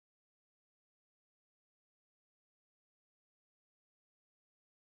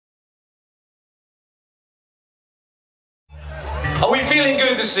feeling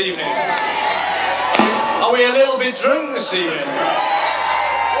good this evening? Are we a little bit drunk this evening?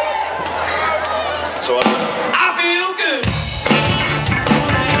 So I feel good.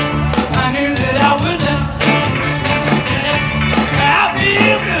 I knew that I would now. I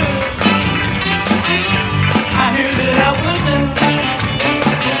feel good. I knew that I would now.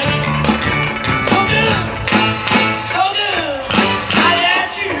 So good, so good. I got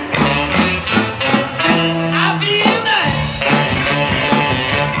you. I feel nice.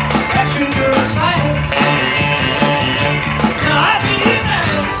 That sugar and spice. Now I feel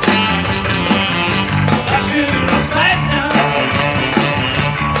nice. That sugar and spice now.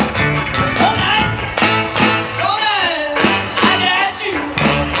 So nice, so nice. I got you.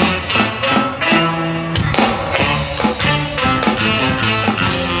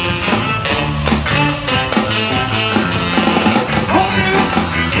 Hold you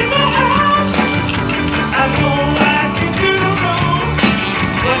in my arms. I know I can do no wrong.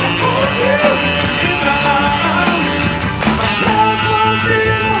 When I hold you in my arms, my love won't be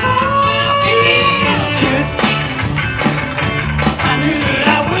alone. Feel good. I knew that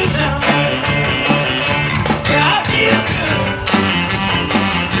I would now. Yeah, I feel good.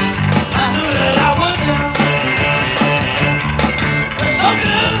 I knew that I would now. So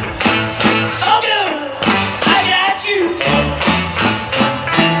good, so good. I got you.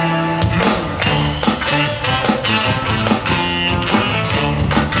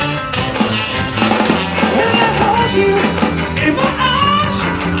 When I hold you in my arms,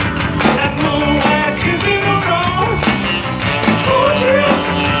 I know I can do no wrong. Hold you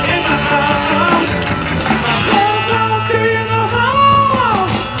in my arms, my love won't do you no harm.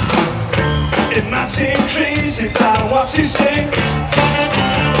 It might seem crazy about what you say.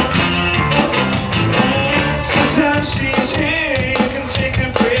 Sometimes she's here, you can take a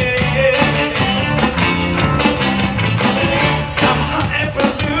break. I'm a hot air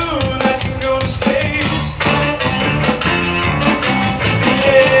balloon, I can go to space.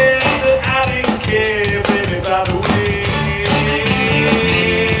 Yeah, that I didn't care, baby, by the way.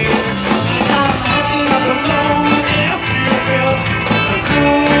 I'm happy I'm alone if you feel a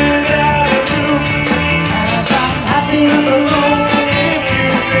room without a roof. 'Cause I'm happy I'm alone if you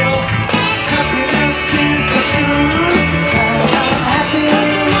feel happiness is the truth. 'Cause I'm happy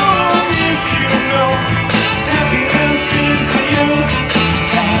I'm alone if you know happiness is you.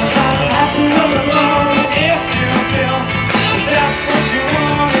 'Cause I'm happy I'm alone if you feel that's what you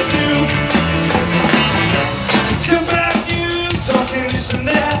wanna do. Come back, you talking this and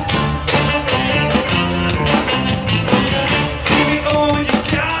that. Give me all you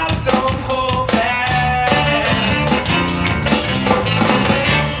got, don't hold back.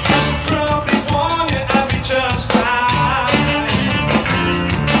 I should probably warn you, I'll be just fine.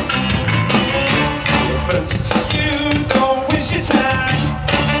 But to you, don't waste your time.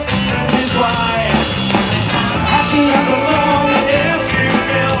 That is why I'm happy I'm alone if you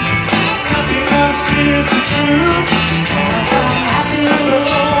feel happiness is the truth. 'Cause I'm happy I'm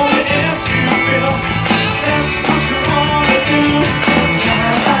alone if you feel that's what you wanna do.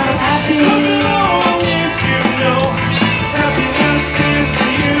 'Cause I'm happy I'm alone if you know happiness is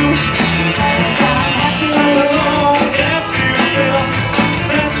you. 'Cause I'm happy I'm alone if you feel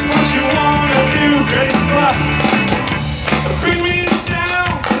that's what you wanna do. Raise the clock. Bring me down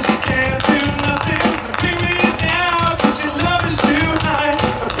 'cause you can't do nothing. Bring me down 'cause your love is too high.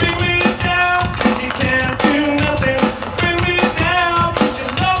 Bring me down 'cause you can't do nothing. Bring me down 'cause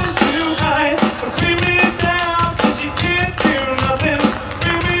your love is too high. Bring me down 'cause you can't do nothing.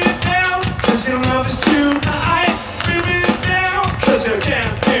 Bring me down 'cause your love is too high. Bring me down 'cause you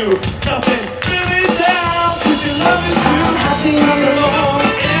can't do nothing. Bring me down 'cause your love is too happy I'm alone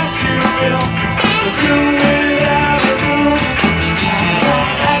if you feel a room without a room. 'Cause I'm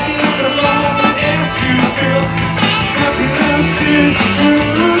happy I'm alone if you feel happiness is the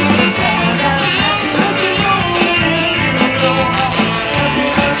truth. 'Cause I'm happy I'm alone if you know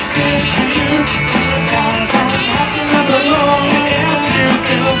happiness is for you. 'Cause I'm happy I'm alone if you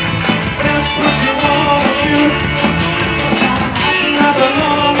feel that's what you wanna do. 'Cause I'm happy I'm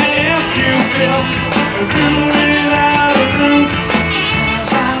alone if you feel a room without a roof.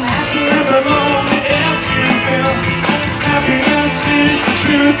 'Cause I'm happy I'm alone if you feel happiness is the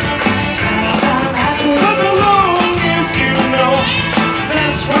truth. 'Cause I'm happy I'm alone if you know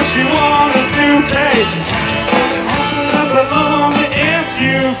that's what you wanna do. Hey, 'cause I'm happy I'm alone if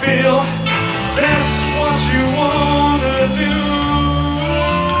you feel that's what you wanna do.